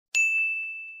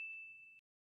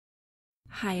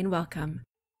Hi and welcome.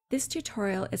 This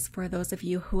tutorial is for those of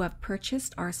you who have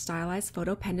purchased our Stylized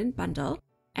Photo Pendant bundle,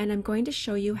 and I'm going to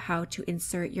show you how to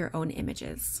insert your own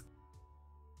images.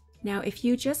 Now, if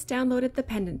you just downloaded the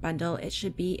pendant bundle, it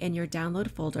should be in your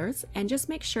download folders, and just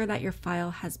make sure that your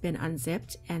file has been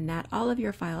unzipped and that all of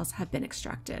your files have been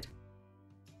extracted.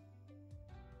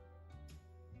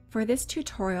 For this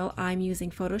tutorial, I'm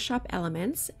using Photoshop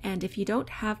Elements, and if you don't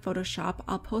have Photoshop,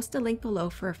 I'll post a link below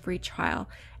for a free trial,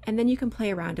 and then you can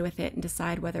play around with it and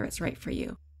decide whether it's right for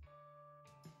you.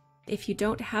 If you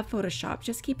don't have Photoshop,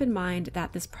 just keep in mind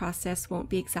that this process won't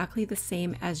be exactly the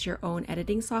same as your own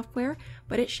editing software,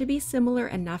 but it should be similar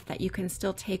enough that you can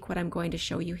still take what I'm going to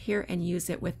show you here and use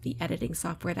it with the editing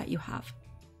software that you have.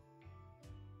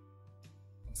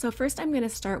 So first I'm going to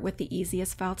start with the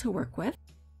easiest file to work with.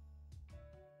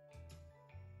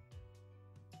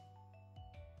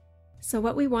 So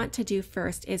what we want to do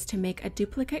first is to make a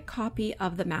duplicate copy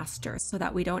of the master so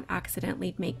that we don't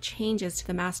accidentally make changes to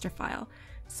the master file.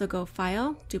 So go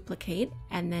File, Duplicate,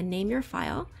 and then name your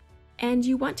file. And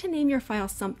you want to name your file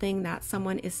something that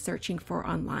someone is searching for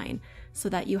online so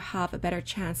that you have a better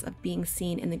chance of being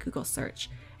seen in the Google search,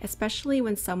 especially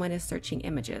when someone is searching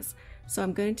images. So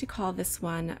I'm going to call this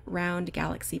one Round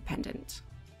Galaxy Pendant.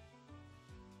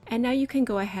 And now you can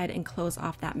go ahead and close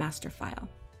off that master file.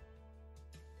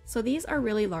 So these are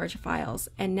really large files,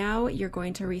 and now you're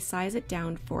going to resize it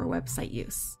down for website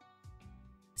use.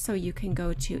 So you can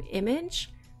go to Image,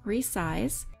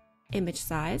 Resize, Image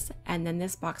Size, and then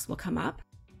this box will come up.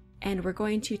 And we're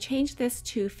going to change this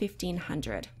to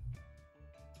 1500.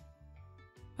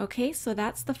 Okay, so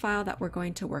that's the file that we're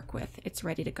going to work with. It's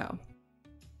ready to go.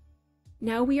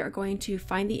 Now we are going to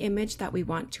find the image that we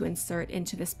want to insert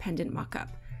into this pendant mockup.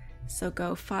 So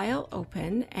go File,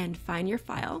 Open, and find your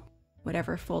file,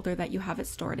 whatever folder that you have it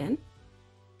stored in.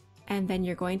 And then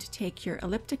you're going to take your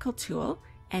elliptical tool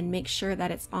and make sure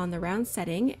that it's on the round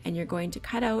setting, and you're going to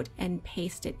cut out and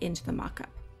paste it into the mockup.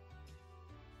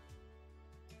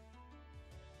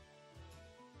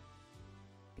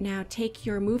 Now take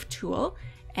your Move tool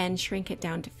and shrink it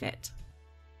down to fit.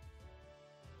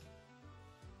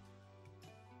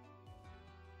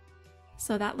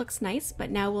 So that looks nice, but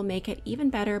now we'll make it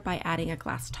even better by adding a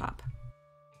glass top.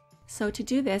 So to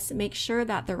do this, make sure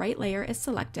that the right layer is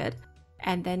selected,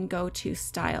 and then go to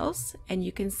Styles, and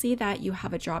you can see that you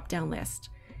have a drop-down list,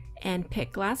 and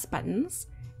pick Glass Buttons,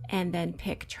 and then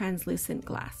pick Translucent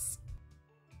Glass.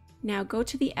 Now go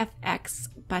to the FX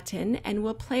button, and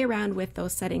we'll play around with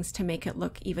those settings to make it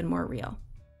look even more real.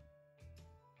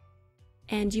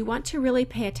 And you want to really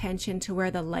pay attention to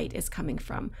where the light is coming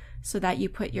from, so that you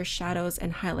put your shadows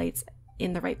and highlights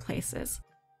in the right places.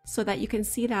 So that you can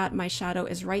see that my shadow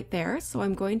is right there, so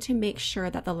I'm going to make sure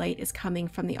that the light is coming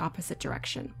from the opposite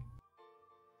direction.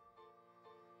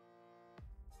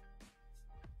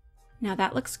 Now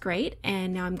that looks great,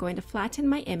 and now I'm going to flatten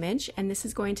my image, and this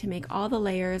is going to make all the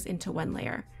layers into one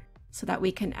layer so that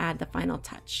we can add the final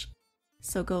touch.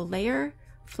 So go Layer,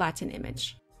 Flatten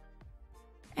Image.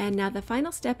 And now the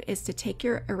final step is to take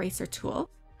your eraser tool,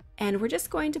 and we're just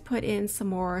going to put in some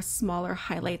more smaller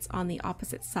highlights on the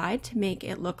opposite side to make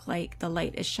it look like the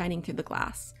light is shining through the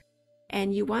glass.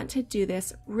 And you want to do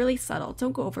this really subtle,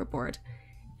 don't go overboard.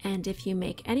 And if you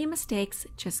make any mistakes,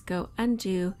 just go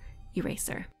Undo,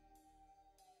 Eraser.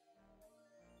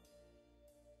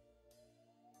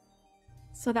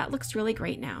 So that looks really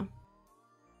great now.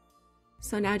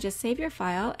 So now just save your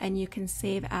file, and you can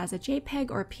save as a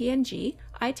JPEG or PNG.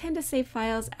 I tend to save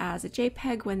files as a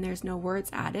JPEG when there's no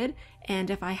words added, and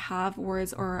if I have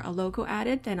words or a logo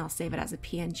added, then I'll save it as a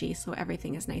PNG so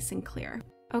everything is nice and clear.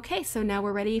 Okay, so now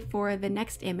we're ready for the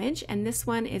next image, and this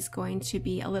one is going to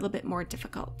be a little bit more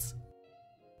difficult.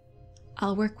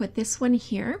 I'll work with this one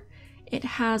here. It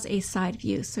has a side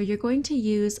view, so you're going to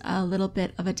use a little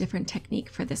bit of a different technique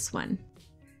for this one.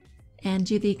 And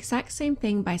do the exact same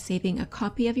thing by saving a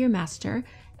copy of your master,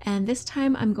 and this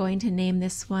time I'm going to name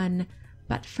this one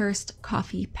But First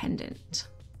Coffee Pendant.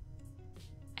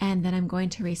 And then I'm going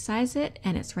to resize it,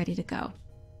 and it's ready to go.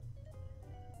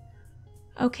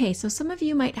 Okay, so some of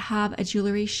you might have a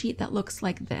jewelry sheet that looks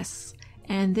like this,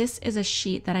 and this is a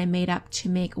sheet that I made up to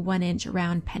make 1-inch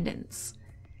round pendants.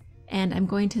 And I'm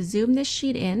going to zoom this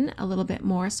sheet in a little bit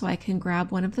more so I can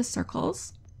grab one of the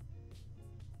circles.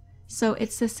 So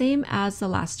it's the same as the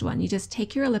last one. You just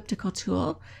take your elliptical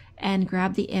tool and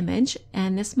grab the image,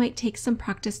 and this might take some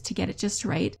practice to get it just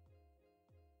right.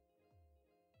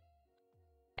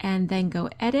 And then go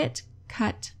Edit,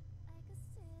 Cut,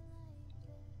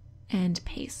 and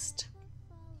Paste.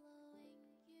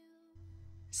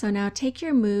 So now take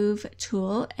your Move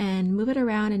tool and move it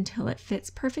around until it fits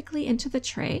perfectly into the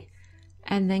tray.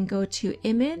 and then go to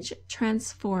Image,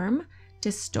 Transform,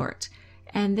 Distort.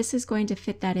 And this is going to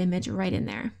fit that image right in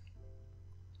there.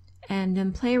 And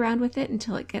then play around with it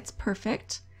until it gets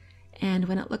perfect. And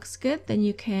when it looks good, then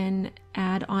you can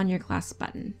add on your glass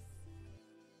button.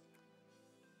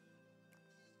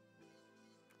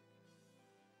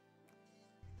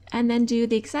 And then do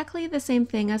exactly the same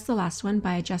thing as the last one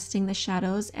by adjusting the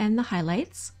shadows and the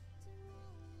highlights.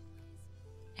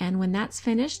 And when that's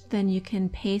finished, then you can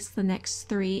paste the next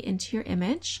 3 into your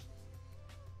image.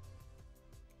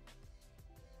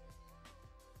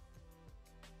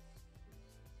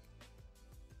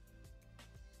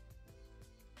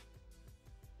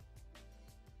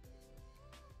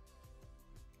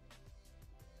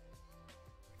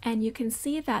 And you can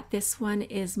see that this one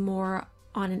is more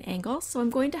on an angle, so I'm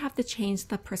going to have to change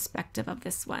the perspective of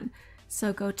this one.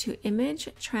 So go to Image,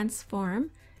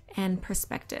 Transform, and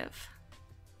Perspective.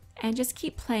 And just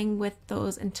keep playing with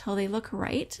those until they look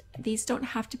right. These don't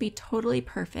have to be totally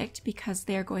perfect because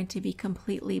they're going to be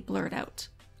completely blurred out.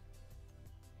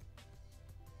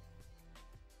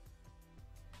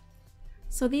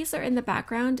 So these are in the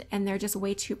background and they're just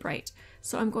way too bright.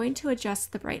 So I'm going to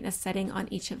adjust the brightness setting on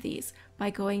each of these by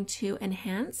going to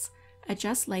Enhance,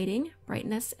 Adjust Lighting,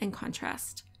 Brightness, and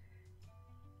Contrast.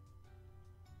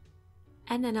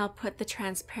 And then I'll put the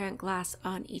transparent glass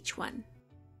on each one.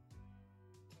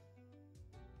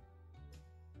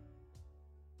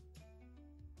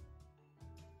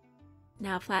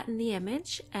 Now flatten the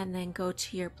image and then go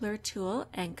to your blur tool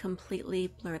and completely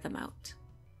blur them out.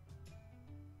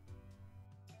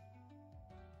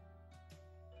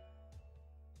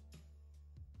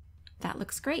 That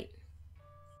looks great.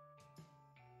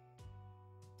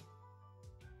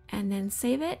 And then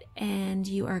save it and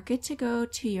you are good to go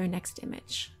to your next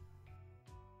image.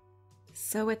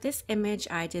 So with this image,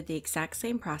 I did the exact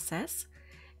same process.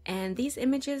 And these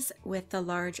images with the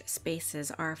large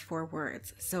spaces are for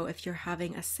words. So if you're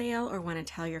having a sale or want to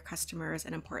tell your customers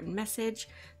an important message,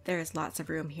 there's lots of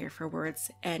room here for words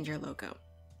and your logo.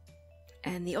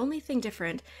 And the only thing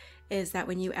different is that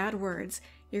when you add words,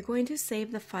 you're going to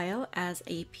save the file as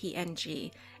a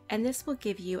PNG, and this will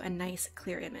give you a nice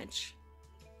clear image.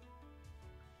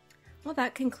 Well,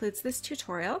 that concludes this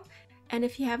tutorial, and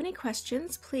if you have any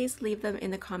questions, please leave them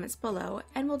in the comments below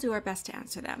and we'll do our best to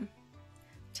answer them.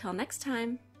 Till next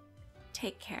time,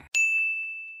 take care.